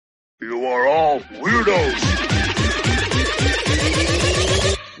You are all weirdos.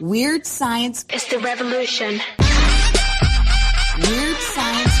 Weird science is the revolution. Weird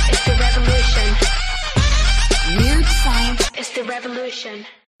science is the revolution. Weird science is the revolution.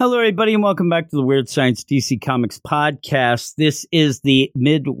 Hello, everybody, and welcome back to the Weird Science DC Comics podcast. This is the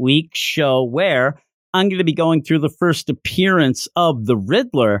midweek show where I'm going to be going through the first appearance of the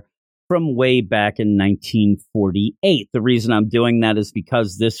Riddler from way back in 1948. The reason I'm doing that is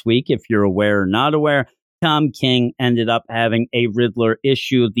because this week, if you're aware or not aware, Tom King ended up having a Riddler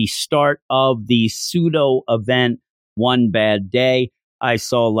issue, the start of the pseudo event, One Bad Day. I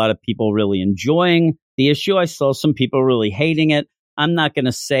saw a lot of people really enjoying the issue. I saw some people really hating it. I'm not going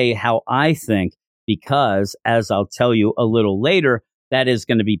to say how I think because, as I'll tell you a little later, that is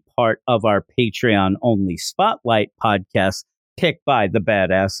going to be part of our Patreon-only Spotlight podcast picked by the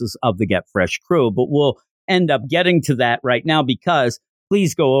badasses of the Get Fresh crew. But we'll end up getting to that right now because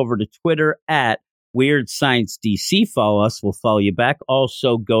please go over to Twitter at Weird Science DC. Follow us. We'll follow you back.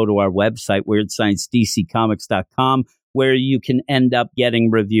 Also go to our website, WeirdScienceDCComics.com, where you can end up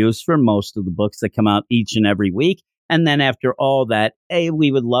getting reviews for most of the books that come out each and every week. And then after all that, we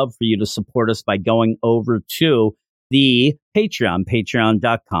would love for you to support us by going over to the Patreon,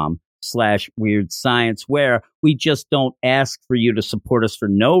 patreon.com/Weird Science, where we just don't ask for you to support us for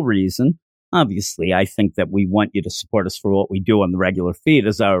no reason. Obviously, I think that we want you to support us for what we do on the regular feed,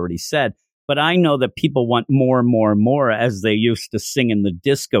 as I already said. But I know that people want more and more and more, as they used to sing in the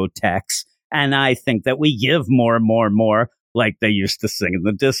discotheques. And I think that we give more and more and more like they used to sing in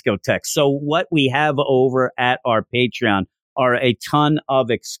the discotheques. So what we have over at our Patreon are a ton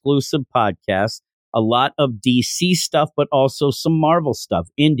of exclusive podcasts, a lot of DC stuff, but also some Marvel stuff,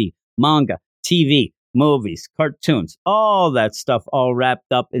 indie, manga, TV, movies, cartoons, all that stuff all wrapped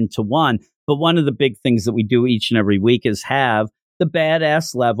up into one. But one of the big things that we do each and every week is have the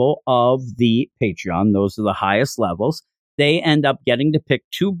badass level of the Patreon. Those are the highest levels. They end up getting to pick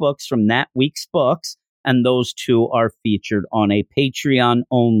 2 books from that week's books, and those 2 are featured on a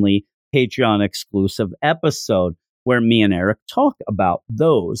Patreon-only, Patreon-exclusive episode where me and Eric talk about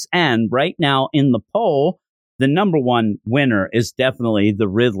those. And right now in the poll, the number one winner is definitely the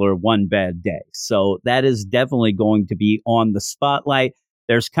Riddler One Bad Day. So that is definitely going to be on the spotlight.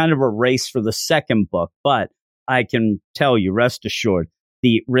 There's kind of a race for the second book, but I can tell you, rest assured,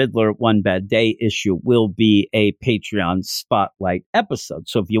 the Riddler One Bad Day issue will be a Patreon spotlight episode.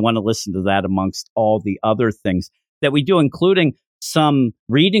 So if you want to listen to that amongst all the other things that we do, including some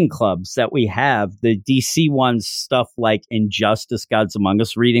reading clubs that we have, the DC ones, stuff like Injustice, Gods Among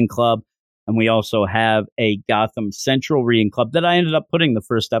Us reading club. And we also have a Gotham Central reading club that I ended up putting the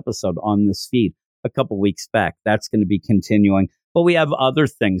first episode on this feed a couple weeks back. That's going to be continuing. But we have other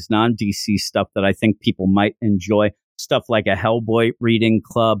things, non-DC stuff that I think people might enjoy. Stuff like a Hellboy reading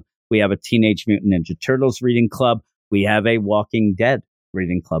club. We have a Teenage Mutant Ninja Turtles reading club. We have a Walking Dead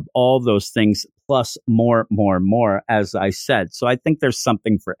reading club. All those things plus more, as I said. So I think there's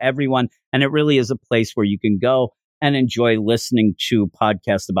something for everyone. And it really is a place where you can go and enjoy listening to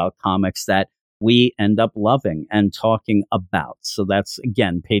podcasts about comics that we end up loving and talking about. So that's,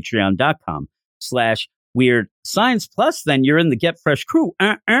 again, patreon.com/Weird Science. Plus, then you're in the Get Fresh crew.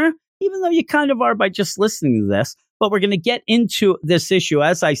 Even though you kind of are by just listening to this. But we're going to get into this issue.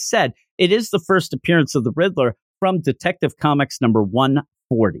 As I said, it is the first appearance of the Riddler from Detective Comics number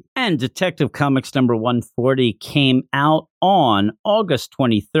 140. And Detective Comics number 140 came out on August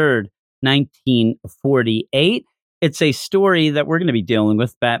 23rd, 1948. It's a story that we're going to be dealing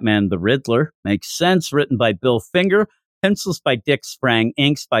with, Batman the Riddler. Makes sense. Written by Bill Finger, pencils by Dick Sprang,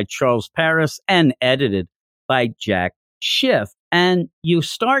 inks by Charles Paris, and edited by Jack Schiff. And you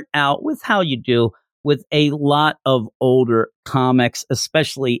start out with how you do with a lot of older comics,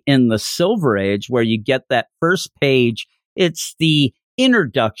 especially in the Silver Age, where you get that first page. It's the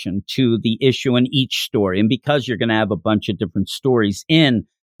introduction to the issue in each story. And because you're going to have a bunch of different stories in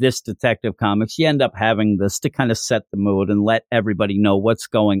this Detective Comics, you end up having this to kind of set the mood and let everybody know what's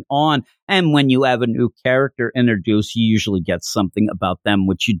going on. And when you have a new character introduced, you usually get something about them,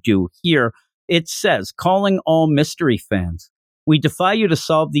 which you do here. It says, calling all mystery fans. We defy you to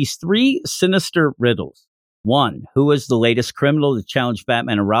solve these 3 sinister riddles. 1. Who is the latest criminal to challenge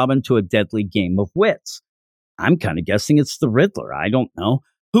Batman and Robin to a deadly game of wits? I'm kind of guessing it's the Riddler. I don't know.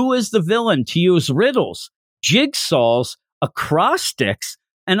 Who is the villain to use riddles, jigsaws, acrostics,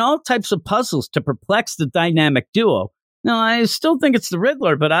 and all types of puzzles to perplex the dynamic duo? Now, I still think it's the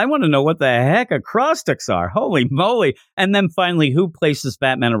Riddler, but I want to know what the heck acrostics are. Holy moly. And then finally, who places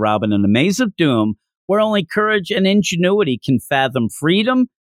Batman and Robin in a maze of doom where only courage and ingenuity can fathom freedom?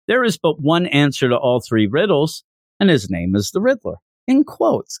 There is but one answer to all 3 riddles, and his name is the Riddler. in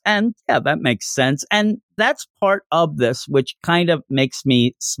quotes. And yeah, that makes sense. And that's part of this, which kind of makes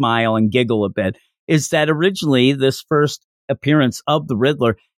me smile and giggle a bit, is that originally this first appearance of the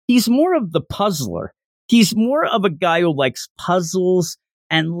Riddler, he's more of the puzzler. He's more of a guy who likes puzzles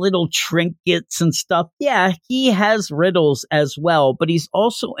and little trinkets and stuff. Yeah, he has riddles as well, but he's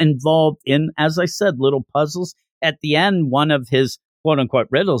also involved in, as I said, little puzzles. At the end, one of his quote unquote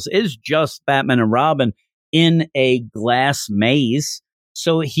riddles is just Batman and Robin in a glass maze.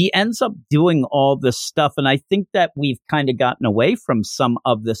 So he ends up doing all this stuff. And I think that we've kind of gotten away from some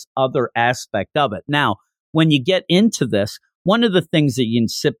of this other aspect of it. Now, when you get into this, one of the things that you can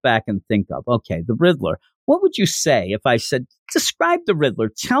sit back and think of, okay, the Riddler, what would you say if I said, describe the Riddler?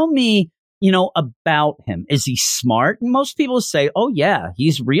 Tell me, about him. Is he smart? And most people say, oh, yeah,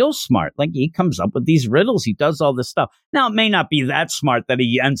 he's real smart. Like he comes up with these riddles. He does all this stuff. Now, it may not be that smart that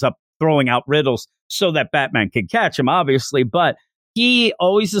he ends up throwing out riddles so that Batman can catch him, obviously. But he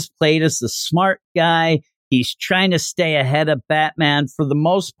always is played as the smart guy. He's trying to stay ahead of Batman for the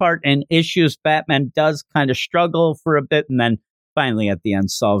most part. In issues, Batman does kind of struggle for a bit and then finally at the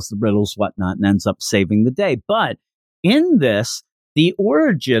end solves the riddles, whatnot, and ends up saving the day. But in this, the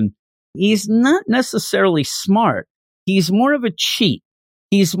origin, he's not necessarily smart. He's more of a cheat.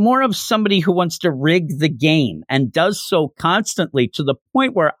 He's more of somebody who wants to rig the game and does so constantly to the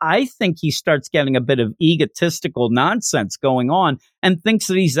point where I think he starts getting a bit of egotistical nonsense going on and thinks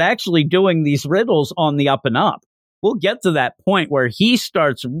that he's actually doing these riddles on the up and up. We'll get to that point where he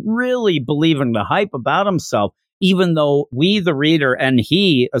starts really believing the hype about himself, even though we, the reader, and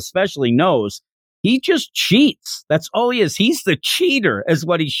he especially knows he just cheats. That's all he is. He's the cheater is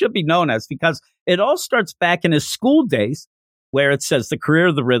what he should be known as, because it all starts back in his school days, where it says the career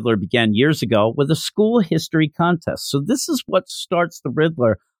of the Riddler began years ago with a school history contest. So this is what starts the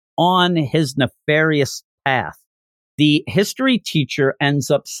Riddler on his nefarious path. The history teacher ends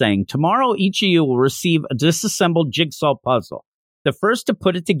up saying, tomorrow each of you will receive a disassembled jigsaw puzzle. The first to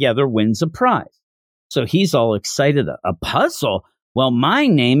put it together wins a prize. So he's all excited. A puzzle? Well, my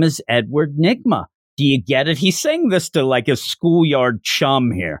name is Edward Nygma. Do you get it? He's saying this to like a schoolyard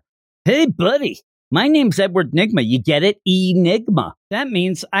chum here. Hey, buddy. My name's Edward Nygma. You get it? Enigma. That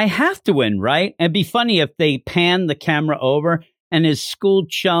means I have to win, right? It'd be funny if they pan the camera over and his school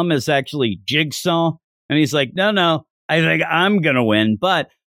chum is actually Jigsaw. And he's like, no, I think I'm going to win. But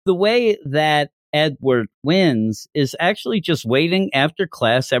the way that Edward wins is actually just waiting after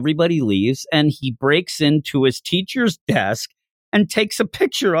class. Everybody leaves and he breaks into his teacher's desk and takes a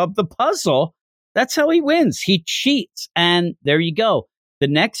picture of the puzzle. That's how he wins. He cheats. And there you go. The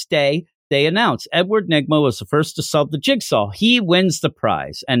next day, they announce Edward Nygma was the first to solve the jigsaw. He wins the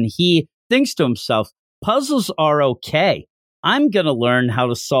prize. And he thinks to himself, puzzles are okay. I'm going to learn how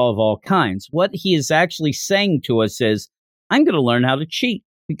to solve all kinds. What he is actually saying to us is, I'm going to learn how to cheat,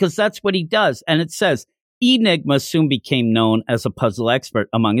 because that's what he does. And it says, Enigma soon became known as a puzzle expert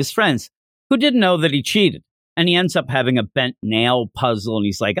among his friends who didn't know that he cheated. And he ends up having a bent nail puzzle. And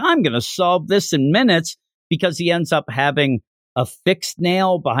he's like, I'm going to solve this in minutes, because he ends up having a fixed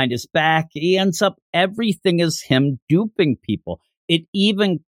nail behind his back. He ends up, everything is him duping people. It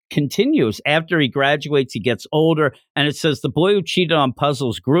even continues after he graduates. He gets older, and it says the boy who cheated on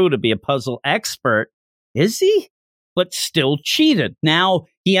puzzles grew to be a puzzle expert. Is he? But still cheated. Now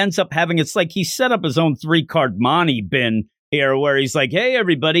he ends up having, it's like he set up his own 3-card Monty bin here, where he's like, hey,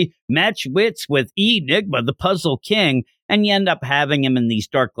 everybody, match wits with Enigma, the puzzle king. And you end up having him in these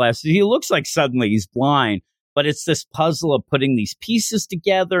dark glasses. He looks like suddenly he's blind. But it's this puzzle of putting these pieces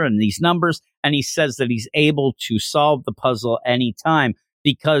together and these numbers. And he says that he's able to solve the puzzle anytime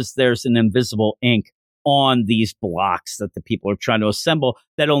because there's an invisible ink on these blocks that the people are trying to assemble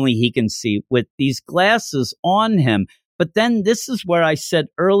that only he can see with these glasses on him. But then this is where I said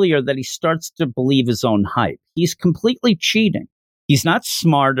earlier that he starts to believe his own hype. He's completely cheating. He's not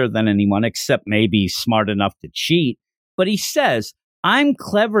smarter than anyone, except maybe smart enough to cheat. But he says, I'm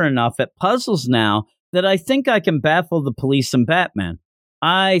clever enough at puzzles now that I think I can baffle the police and Batman.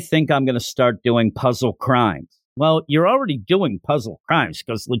 I think I'm going to start doing puzzle crimes. Well, you're already doing puzzle crimes,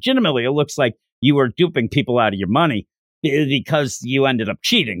 because legitimately it looks like you were duping people out of your money because you ended up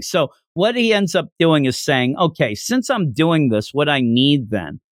cheating. So what he ends up doing is saying, okay, since I'm doing this, what I need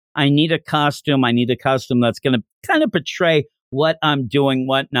then, I need a costume. I need a costume that's going to kind of portray what I'm doing,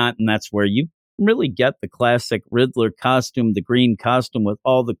 whatnot. And that's where you really get the classic Riddler costume, the green costume with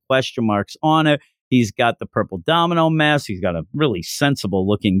all the question marks on it. He's got the purple domino mask. He's got a really sensible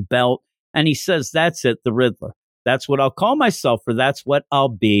looking belt. And he says, that's it, the Riddler. That's what I'll call myself, or that's what I'll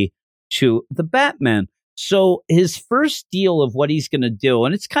be to the Batman. So his first deal of what he's going to do,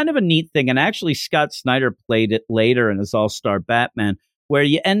 and it's kind of a neat thing, and actually Scott Snyder played it later in his All-Star Batman, where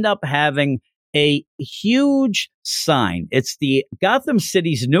you end up having a huge sign. It's the Gotham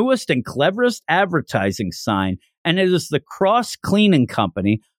City's newest and cleverest advertising sign, and it is the Cross Cleaning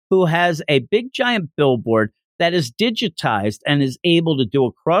Company, who has a big giant billboard that is digitized and is able to do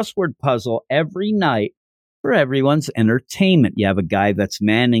a crossword puzzle every night for everyone's entertainment. You have a guy that's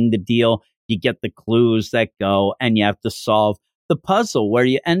manning the deal. You get the clues that go, and you have to solve the puzzle, where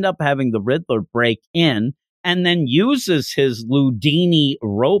you end up having the Riddler break in and then uses his Ludini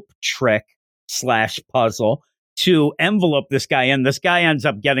rope trick / puzzle to envelope this guy in. This guy ends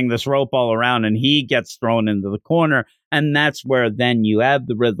up getting this rope all around, and he gets thrown into the corner. And that's where then you have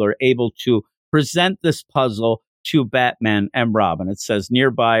the Riddler able to present this puzzle to Batman and Robin. It says,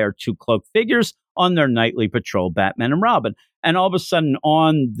 nearby are two cloaked figures on their nightly patrol, Batman and Robin. And all of a sudden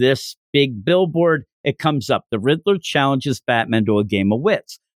on this big billboard, it comes up. The Riddler challenges Batman to a game of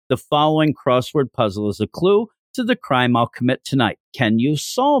wits. The following crossword puzzle is a clue to the crime I'll commit tonight. Can you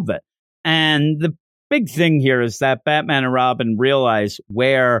solve it? And the big thing here is that Batman and Robin realize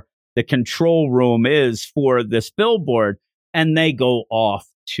where the control room is for this billboard, and they go off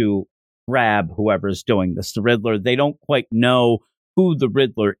to grab whoever is doing this, the Riddler. They don't quite know who the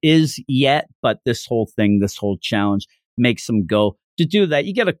Riddler is yet, but this whole thing, this whole challenge makes them go to do that.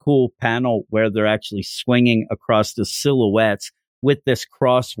 You get a cool panel where they're actually swinging across the silhouettes with this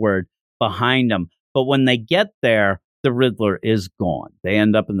crossword behind them. But when they get there, the Riddler is gone. They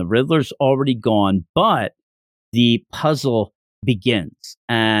end up, and the Riddler's already gone, but the puzzle begins.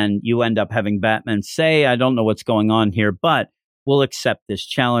 And you end up having Batman say, I don't know what's going on here, but we'll accept this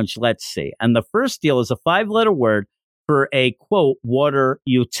challenge. Let's see. And the first deal is a 5-letter word for a, quote, water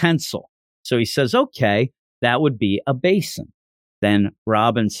utensil. So he says, okay, that would be a basin. Then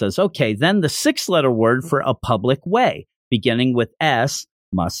Robin says, okay, then the 6-letter word for a public way, beginning with S,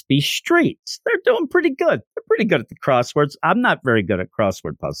 must be streets. They're doing pretty good. They're pretty good at the crosswords. I'm not very good at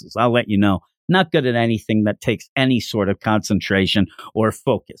crossword puzzles. I'll let you know. Not good at anything that takes any sort of concentration or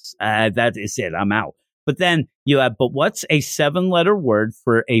focus. That is it. I'm out. But then you have, but what's a 7-letter word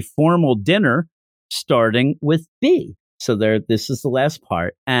for a formal dinner starting with B? So there, this is the last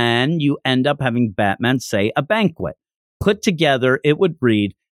part. And you end up having Batman say a banquet. Put together, it would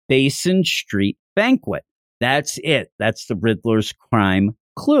read Basin Street Banquet. That's it. That's the Riddler's crime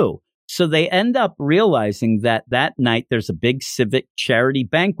clue. So they end up realizing that that night there's a big civic charity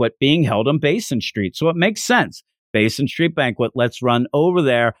banquet being held on Basin Street. So it makes sense. Basin Street Banquet, let's run over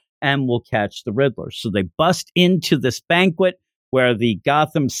there and we'll catch the Riddler. So they bust into this banquet where the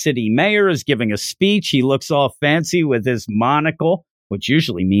Gotham City mayor is giving a speech. He looks all fancy with his monocle, which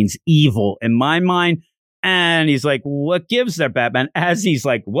usually means evil in my mind. And he's like, what gives there, Batman? As he's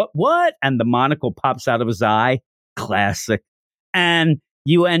like, what? And the monocle pops out of his eye. Classic. And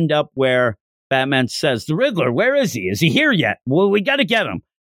you end up where Batman says, the Riddler, where is he? Is he here yet? Well, we got to get him.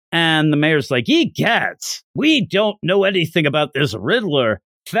 And the mayor's like, egats, we don't know anything about this Riddler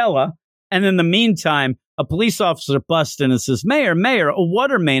fella. And in the meantime, a police officer busts in and says, Mayor, a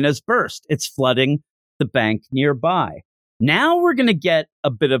water main has burst. It's flooding the bank nearby. Now we're going to get a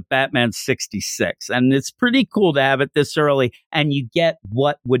bit of Batman 66, and it's pretty cool to have it this early, and you get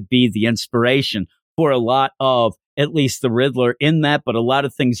what would be the inspiration for a lot of, at least the Riddler in that, but a lot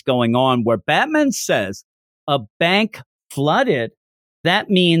of things going on where Batman says a bank flooded.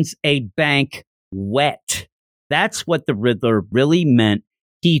 That means a bank wet. That's what the Riddler really meant.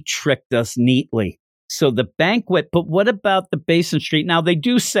 He tricked us neatly. So the banquet, but what about the Basin Street? Now they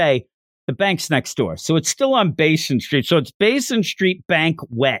do say the bank's next door. So it's still on Basin Street. So it's Basin Street Bank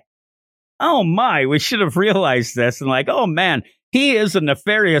wet. Oh my, we should have realized this. And like, oh man, he is a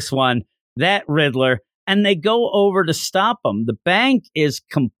nefarious one, that Riddler. And they go over to stop him. The bank is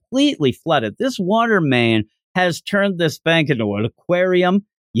completely flooded. This water main has turned this bank into an aquarium.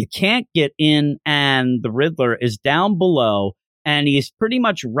 You can't get in, and the Riddler is down below, and he's pretty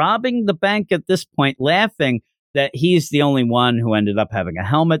much robbing the bank at this point, laughing that he's the only one who ended up having a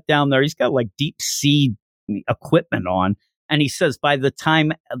helmet down there. He's got like deep sea equipment on. And he says, by the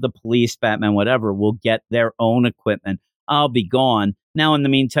time the police, Batman, whatever, will get their own equipment, I'll be gone. Now, in the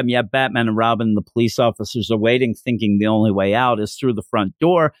meantime, you have Batman and Robin. The police officers are waiting, thinking the only way out is through the front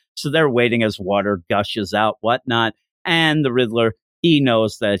door. So they're waiting as water gushes out, whatnot. And the Riddler, he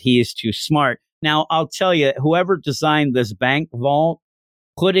knows that he is too smart. Now, I'll tell you, whoever designed this bank vault,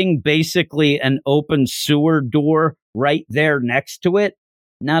 putting basically an open sewer door right there next to it,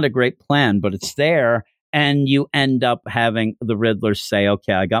 not a great plan, but it's there. And you end up having the Riddler say,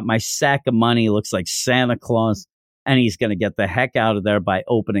 okay, I got my sack of money. Looks like Santa Claus. and he's going to get the heck out of there by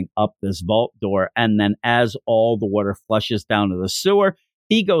opening up this vault door. And then as all the water flushes down to the sewer,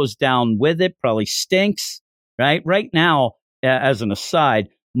 he goes down with it, probably stinks, right? Right now, as an aside,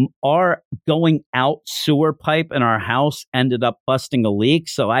 our going out sewer pipe in our house ended up busting a leak.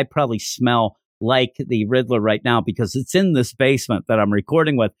 So I probably smell like the Riddler right now because it's in this basement that I'm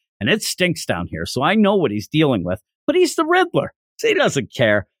recording with, and it stinks down here. So I know what he's dealing with, but he's the Riddler. So he doesn't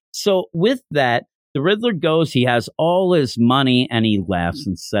care. So with that, the Riddler goes, he has all his money, and he laughs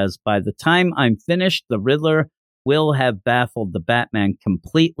and says, by the time I'm finished, the Riddler will have baffled the Batman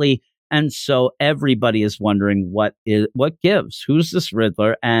completely. And so everybody is wondering what gives? Who's this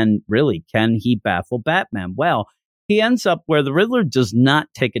Riddler? And really, can he baffle Batman? Well, he ends up where the Riddler does not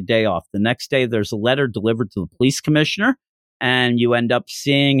take a day off. The next day, there's a letter delivered to the police commissioner, and you end up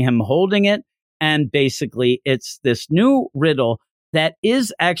seeing him holding it. And basically, it's this new riddle that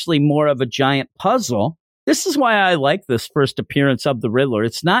is actually more of a giant puzzle. This is why I like this first appearance of the Riddler.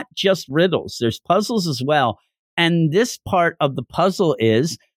 It's not just riddles. There's puzzles as well. And this part of the puzzle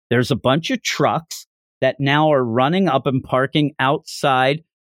is there's a bunch of trucks that now are running up and parking outside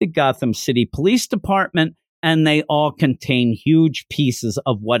the Gotham City Police Department, and they all contain huge pieces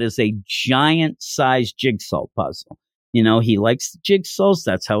of what is a giant-sized jigsaw puzzle. You know, he likes the jigsaws.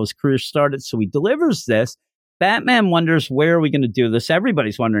 That's how his career started. So he delivers this. Batman wonders, where are we going to do this?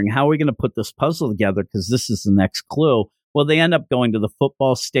 Everybody's wondering, how are we going to put this puzzle together? Because this is the next clue. Well, they end up going to the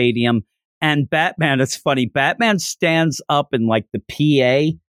football stadium. And Batman, it's funny, Batman stands up in like the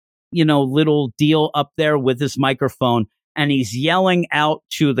PA, you know, little deal up there with his microphone. And he's yelling out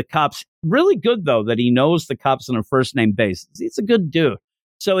to the cops. Really good, though, that he knows the cops on a first name basis. He's a good dude.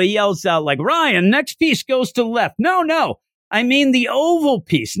 So he yells out like, Ryan, next piece goes to the left. No, I mean the oval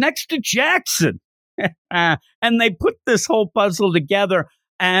piece next to Jackson. And they put this whole puzzle together,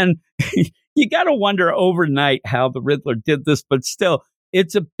 and you got to wonder overnight how the Riddler did this, but still,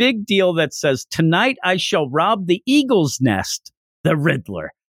 it's a big deal that says, tonight I shall rob the eagle's nest, the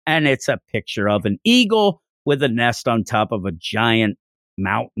Riddler. And it's a picture of an eagle with a nest on top of a giant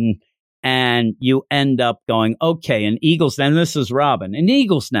mountain. And you end up going, okay, an eagle's nest, and this is Robin, an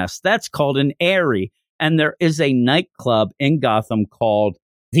eagle's nest, that's called an Airy. And there is a nightclub in Gotham called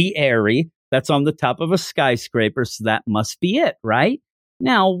the Airy. That's on the top of a skyscraper, so that must be it, right?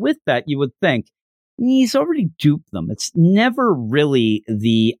 Now, with that, you would think, he's already duped them. It's never really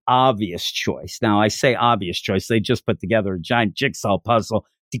the obvious choice. Now, I say obvious choice. They just put together a giant jigsaw puzzle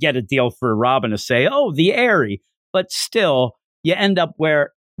to get a deal for Robin to say, oh, the Airy. But still, you end up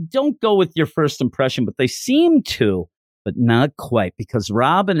where, don't go with your first impression, but they seem to, but not quite, because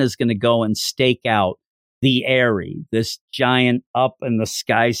Robin is going to go and stake out the Airy, this giant up in the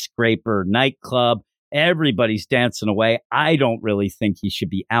skyscraper nightclub. Everybody's dancing away. I don't really think he should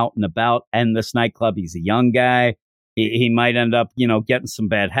be out and about in this nightclub. He's a young guy. He might end up, you know, getting some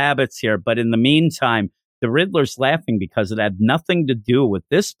bad habits here. But in the meantime, the Riddler's laughing because it had nothing to do with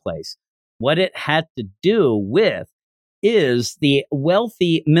this place. What it had to do with is the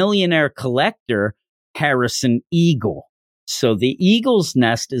wealthy millionaire collector, Harrison Eagle. So the Eagle's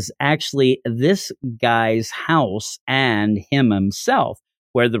Nest is actually this guy's house and him himself,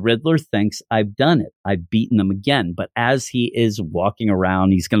 where the Riddler thinks, I've done it. I've beaten him again. But as he is walking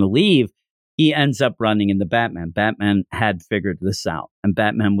around, he's going to leave. He ends up running into Batman. Batman had figured this out, and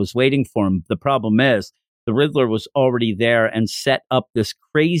Batman was waiting for him. The problem is the Riddler was already there and set up this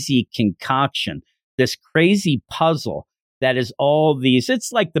crazy concoction, this crazy puzzle that is all these,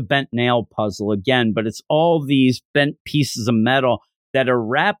 it's like the bent nail puzzle again, but it's all these bent pieces of metal that are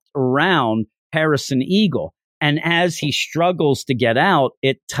wrapped around Harrison Eagle. And as he struggles to get out,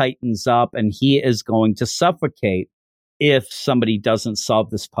 it tightens up, and he is going to suffocate if somebody doesn't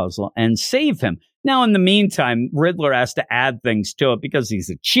solve this puzzle and save him. Now, in the meantime, Riddler has to add things to it because he's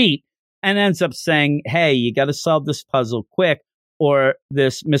a cheat, and ends up saying, hey, you got to solve this puzzle quick or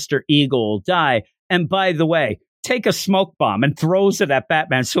this Mr. Eagle will die. And by the way, take a smoke bomb and throws it at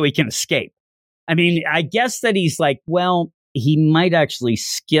Batman so he can escape. I mean, I guess that he's like, well, he might actually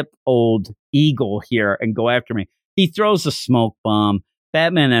skip old Eagle here and go after me. He throws a smoke bomb.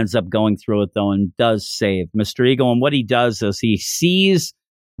 Batman ends up going through it, though, and does save Mr. Eagle. And what he does is he sees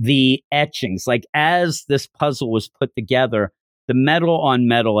the etchings. Like, as this puzzle was put together, the metal on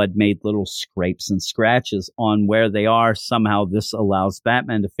metal had made little scrapes and scratches on where they are. Somehow this allows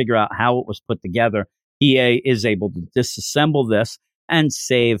Batman to figure out how it was put together. He is able to disassemble this and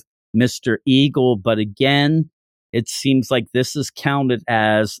save Mr. Eagle. But again, it seems like this is counted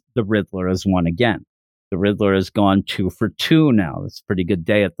as the Riddler has won again. The Riddler has gone 2 for 2 now. It's a pretty good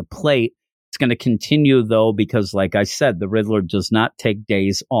day at the plate. It's going to continue, though, because, like I said, the Riddler does not take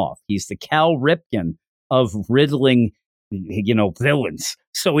days off. He's the Cal Ripken of riddling, villains.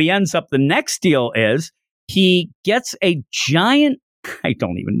 So he ends up, the next deal is he gets a giant, I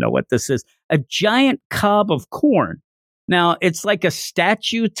don't even know what this is, a giant cob of corn. Now, it's like a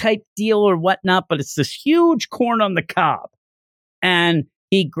statue type deal or whatnot, but it's this huge corn on the cob. And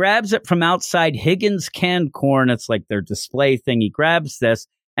he grabs it from outside Higgins canned corn. It's like their display thing. He grabs this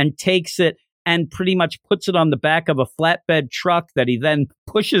and takes it and pretty much puts it on the back of a flatbed truck that he then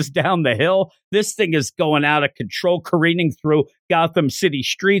pushes down the hill. This thing is going out of control, careening through Gotham City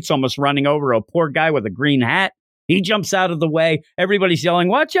streets, almost running over a poor guy with a green hat. He jumps out of the way. Everybody's yelling,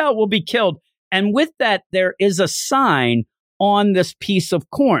 "Watch out, we'll be killed." And with that, there is a sign on this piece of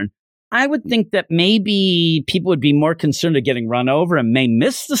corn. I would think that maybe people would be more concerned of getting run over and may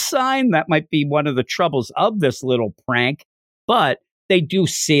miss the sign. That might be one of the troubles of this little prank. But they do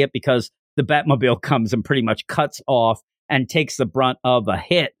see it because the Batmobile comes and pretty much cuts off and takes the brunt of a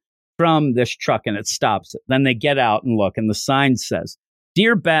hit from this truck, and it stops it. Then they get out and look, and the sign says,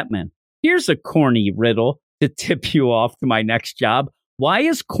 "Dear Batman, here's a corny riddle to tip you off to my next job. Why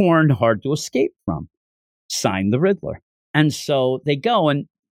is corn hard to escape from? Sign the Riddler." And so they go, and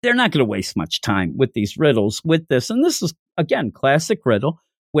they're not going to waste much time with these riddles with this. And this is, again, classic riddle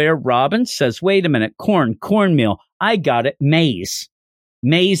where Robin says, "Wait a minute, cornmeal. I got it. Maize.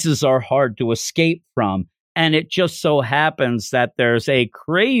 Mazes are hard to escape from." And it just so happens that there's a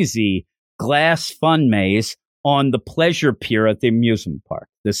crazy glass fun maze on the pleasure pier at the amusement park.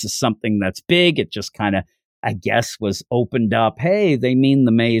 This is something that's big. It just kind of, I guess, was opened up. Hey, they mean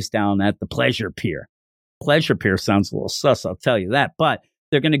the maze down at the pleasure pier. Pleasure pier sounds a little sus, I'll tell you that. But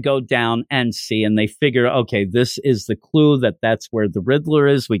they're going to go down and see, and they figure, okay, this is the clue that that's where the Riddler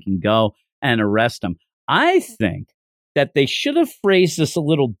is. We can go and arrest him. I think that they should have phrased this a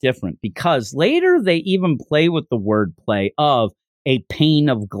little different, because later they even play with the wordplay of a pane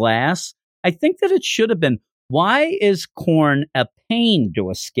of glass. I think that it should have been, why is corn a pane to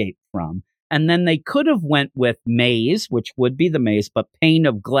escape from? And then they could have went with maze, which would be the maze, but pane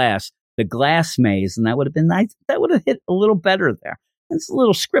of glass, the glass maze. And that would have been nice. That would have hit a little better there. It's a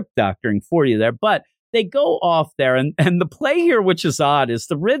little script doctoring for you there, but they go off there. And the play here, which is odd, is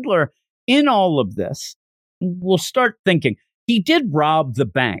the Riddler in all of this. We'll start thinking he did rob the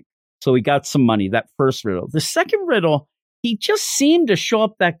bank. So he got some money, that first riddle. The second riddle, he just seemed to show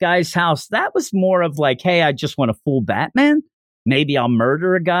up at that guy's house. That was more of like, hey, I just want to fool Batman. Maybe I'll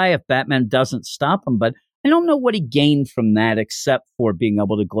murder a guy if Batman doesn't stop him. But I don't know what he gained from that except for being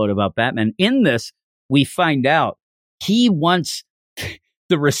able to gloat about Batman. In this, we find out he wants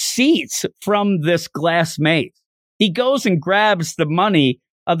the receipts from this glass maze. He goes and grabs the money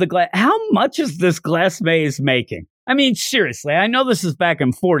of the glass. How much is this glass maze making? I mean, seriously, I know this is back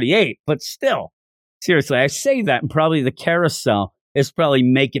in 48, but still, seriously, I say that, and probably the carousel is probably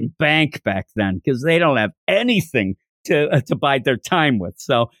making bank back then because they don't have anything to bide their time with.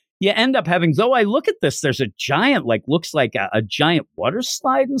 So you end up having, though I look at this, there's a giant, looks like a giant water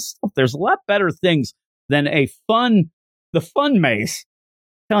slide and stuff. There's a lot better things than the fun maze.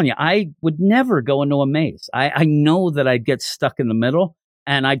 I'm telling you, I would never go into a maze. I know that I'd get stuck in the middle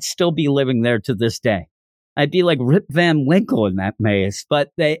and I'd still be living there to this day. I'd be like Rip Van Winkle in that maze.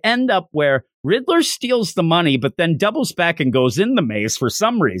 But they end up where Riddler steals the money, but then doubles back and goes in the maze for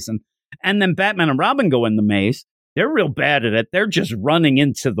some reason. And then Batman and Robin go in the maze. They're real bad at it. They're just running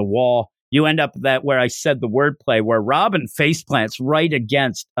into the wall. You end up that where I said the wordplay, where Robin face plants right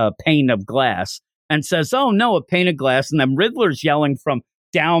against a pane of glass and says, "Oh no, a pane of glass." And then Riddler's yelling from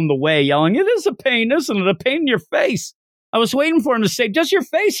down the way, yelling, "It is a pane, isn't it? A pane in your face." I was waiting for him to say, "Does your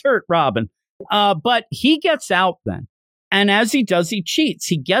face hurt, Robin?" But he gets out then. And as he does, he cheats.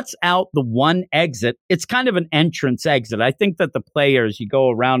 He gets out the one exit. It's kind of an entrance exit. I think that the players, you go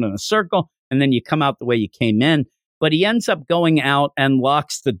around in a circle and then you come out the way you came in. But he ends up going out and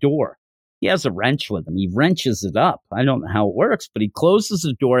locks the door. He has a wrench with him. He wrenches it up. I don't know how it works, but he closes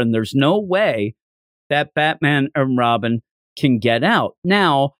the door and there's no way that Batman and Robin can get out.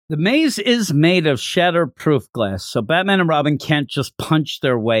 Now, the maze is made of shatterproof glass, so Batman and Robin can't just punch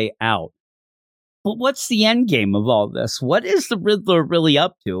their way out. But what's the end game of all this? What is the Riddler really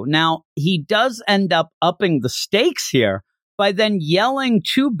up to? Now, he does end up upping the stakes here by then yelling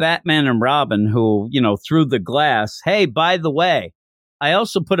to Batman and Robin, who, through the glass, "Hey, by the way, I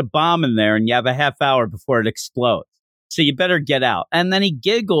also put a bomb in there and you have a half hour before it explodes. So you better get out." And then he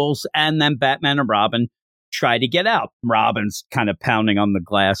giggles, and then Batman and Robin try to get out. Robin's kind of pounding on the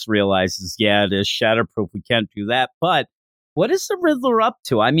glass, realizes, yeah, it is shatterproof. We can't do that. But what is the Riddler up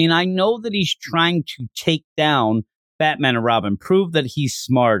to? I mean, I know that he's trying to take down Batman and Robin, prove that he's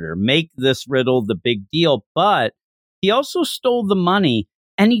smarter, make this riddle the big deal, but he also stole the money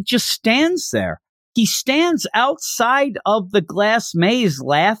and he just stands there. He stands outside of the glass maze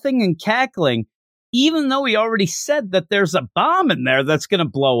laughing and cackling, even though he already said that there's a bomb in there that's going to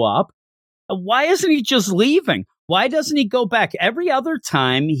blow up. Why isn't he just leaving? Why doesn't he go back? Every other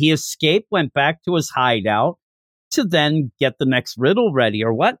time he escaped, went back to his hideout to then get the next riddle ready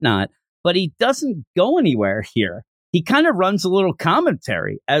or whatnot. But he doesn't go anywhere here. He kind of runs a little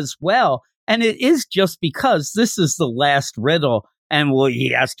commentary as well. And it is just because this is the last riddle and he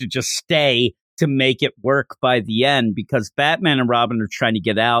has to just stay to make it work by the end because Batman and Robin are trying to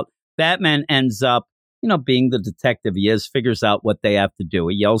get out. Batman ends up, being the detective he is, figures out what they have to do.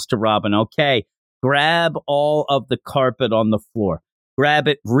 He yells to Robin, okay, grab all of the carpet on the floor, grab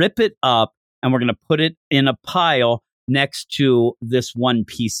it, rip it up, and we're going to put it in a pile next to this one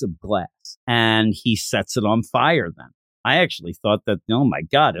piece of glass. And he sets it on fire then. I actually thought that, oh my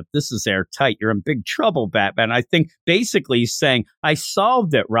God, if this is airtight, you're in big trouble, Batman. I think basically he's saying, I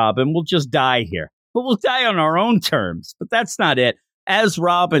solved it, Robin. We'll just die here. But we'll die on our own terms. But that's not it. As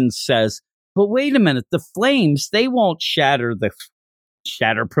Robin says, but wait a minute, the flames, they won't shatter the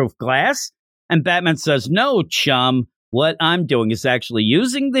shatterproof glass. And Batman says, no, chum, what I'm doing is actually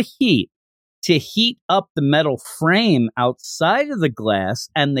using the heat to heat up the metal frame outside of the glass,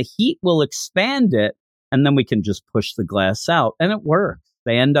 and the heat will expand it, and then we can just push the glass out. And it works.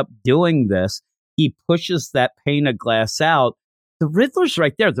 They end up doing this. He pushes that pane of glass out. The Riddler's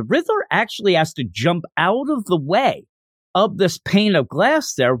right there. The Riddler actually has to jump out of the way of this pane of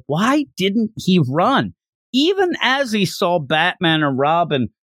glass there. Why didn't he run? Even as he saw Batman and Robin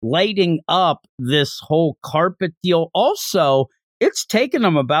lighting up this whole carpet deal. Also, it's taken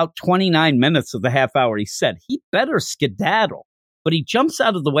him about 29 minutes of the half hour he said. He better skedaddle. But he jumps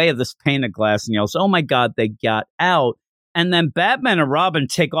out of the way of this pane of glass and yells, oh my God, they got out. And then Batman and Robin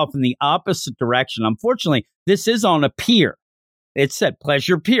take off in the opposite direction. Unfortunately, this is on a pier. It said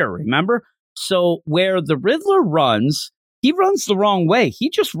Pleasure Pier, remember? So where the Riddler runs, he runs the wrong way. He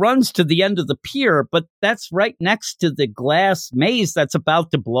just runs to the end of the pier, but that's right next to the glass maze that's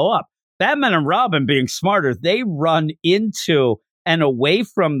about to blow up. Batman and Robin, being smarter, they run into and away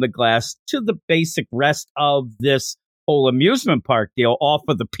from the glass to the basic rest of this whole amusement park deal off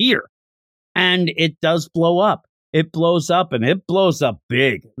of the pier. And it does blow up. It blows up, and it blows up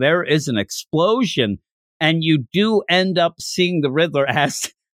big. There is an explosion, and you do end up seeing the Riddler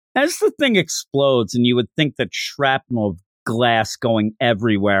as the thing explodes, and you would think that shrapnel of glass going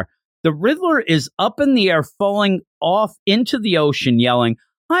everywhere. The Riddler is up in the air, falling off into the ocean, yelling,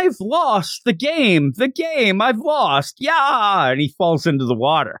 I've lost the game, I've lost, yeah, and he falls into the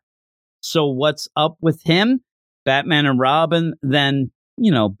water. So what's up with him? Batman and Robin then,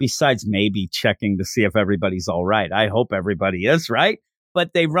 besides maybe checking to see if everybody's all right. I hope everybody is, right?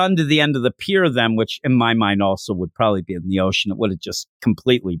 But they run to the end of the pier then, which in my mind also would probably be in the ocean. It would have just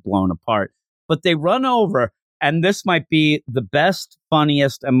completely blown apart. But they run over, and this might be the best,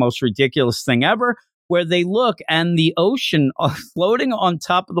 funniest, and most ridiculous thing ever, where they look and the ocean floating on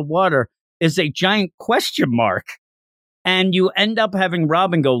top of the water is a giant question mark. And you end up having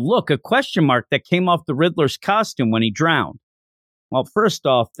Robin go, look, a question mark that came off the Riddler's costume when he drowned. Well, first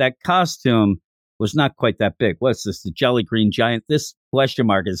off, that costume was not quite that big. What's this, the Jelly Green Giant? This question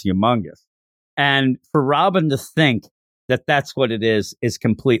mark is humongous. And for Robin to think that that's what it is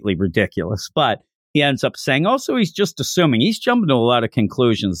completely ridiculous. But he ends up saying, also, he's just assuming. He's jumping to a lot of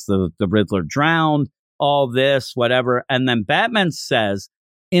conclusions. The Riddler drowned, all this, whatever. And then Batman says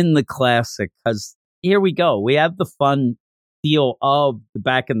in the classic, because here we go. We have the fun deal of the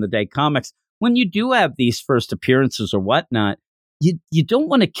back in the day comics. When you do have these first appearances or whatnot, you don't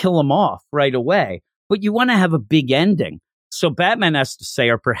want to kill them off right away, but you want to have a big ending. So Batman has to say,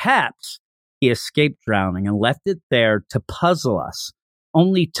 or perhaps he escaped drowning and left it there to puzzle us.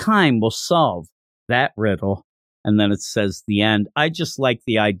 Only time will solve that riddle. And then it says the end. I just like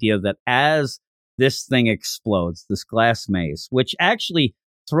the idea that as this thing explodes, this glass maze, which actually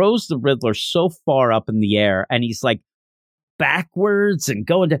throws the Riddler so far up in the air, and he's like backwards and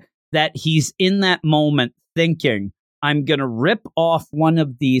going to that he's in that moment thinking, I'm going to rip off one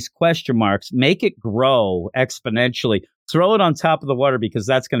of these question marks, make it grow exponentially, throw it on top of the water because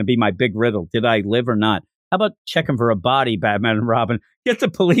that's going to be my big riddle. Did I live or not? How about checking for a body, Batman and Robin? Get the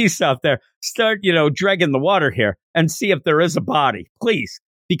police out there. Start, dragging the water here and see if there is a body, please.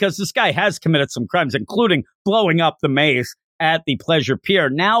 Because this guy has committed some crimes, including blowing up the maze at the Pleasure Pier.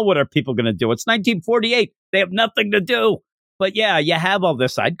 Now what are people going to do? It's 1948. They have nothing to do. But yeah, you have all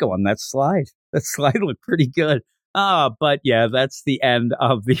this. I'd go on that slide. That slide looked pretty good. But yeah, that's the end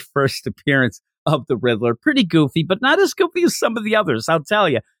of the first appearance of the Riddler. Pretty goofy, but not as goofy as some of the others, I'll tell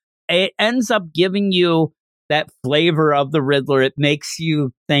you. It ends up giving you that flavor of the Riddler. It makes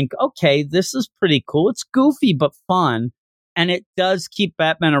you think, okay, this is pretty cool. It's goofy, but fun. And it does keep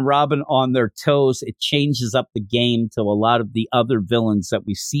Batman and Robin on their toes. It changes up the game to a lot of the other villains that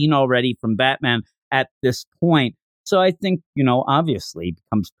we've seen already from Batman at this point. So I think, obviously he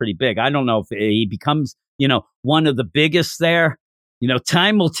becomes pretty big. I don't know if he becomes, one of the biggest there.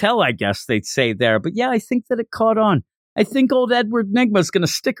 Time will tell, I guess they'd say there. But yeah, I think that it caught on. I think old Edward Nygma is going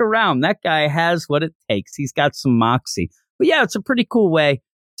to stick around. That guy has what it takes. He's got some moxie. But yeah, it's a pretty cool way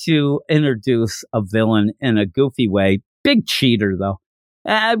to introduce a villain in a goofy way. Big cheater, though.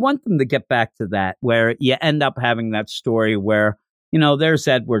 I want them to get back to that, where you end up having that story where, there's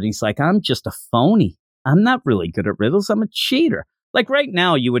Edward. And he's like, I'm just a phony. I'm not really good at riddles. I'm a cheater. Like right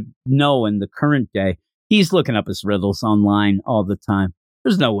now, you would know in the current day, he's looking up his riddles online all the time.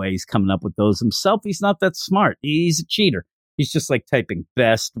 There's no way he's coming up with those himself. He's not that smart. He's a cheater. He's just like typing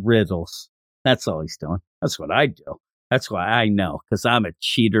best riddles. That's all he's doing. That's what I do. That's why I know, because I'm a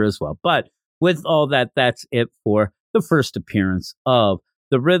cheater as well. But with all that, that's it for the first appearance of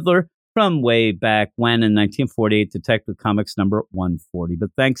the Riddler from way back when in 1948, Detective Comics number 140. But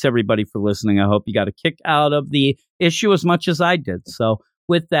thanks, everybody, for listening. I hope you got a kick out of the issue as much as I did. So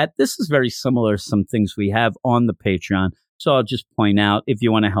with that, this is very similar to some things we have on the Patreon. So I'll just point out, if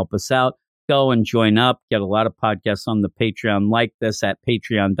you want to help us out, go and join up. Get a lot of podcasts on the Patreon like this at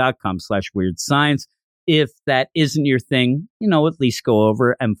patreon.com/weirdscience. If that isn't your thing, at least go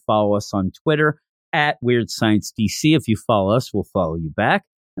over and follow us on Twitter at WeirdScienceDC. If you follow us, we'll follow you back.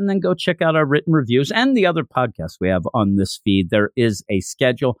 And then go check out our written reviews and the other podcasts we have on this feed. There is a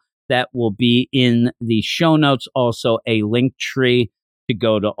schedule that will be in the show notes. Also, a link tree to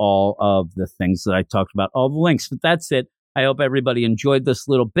go to all of the things that I talked about, all the links. But that's it. I hope everybody enjoyed this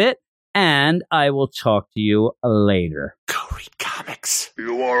little bit, and I will talk to you later. Go read comics.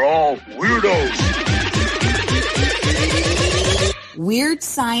 You are all weirdos. Weird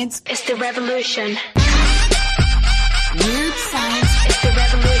Science It's the revolution. Weird Science It's the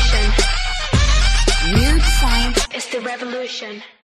revolution. Weird Science It's the revolution.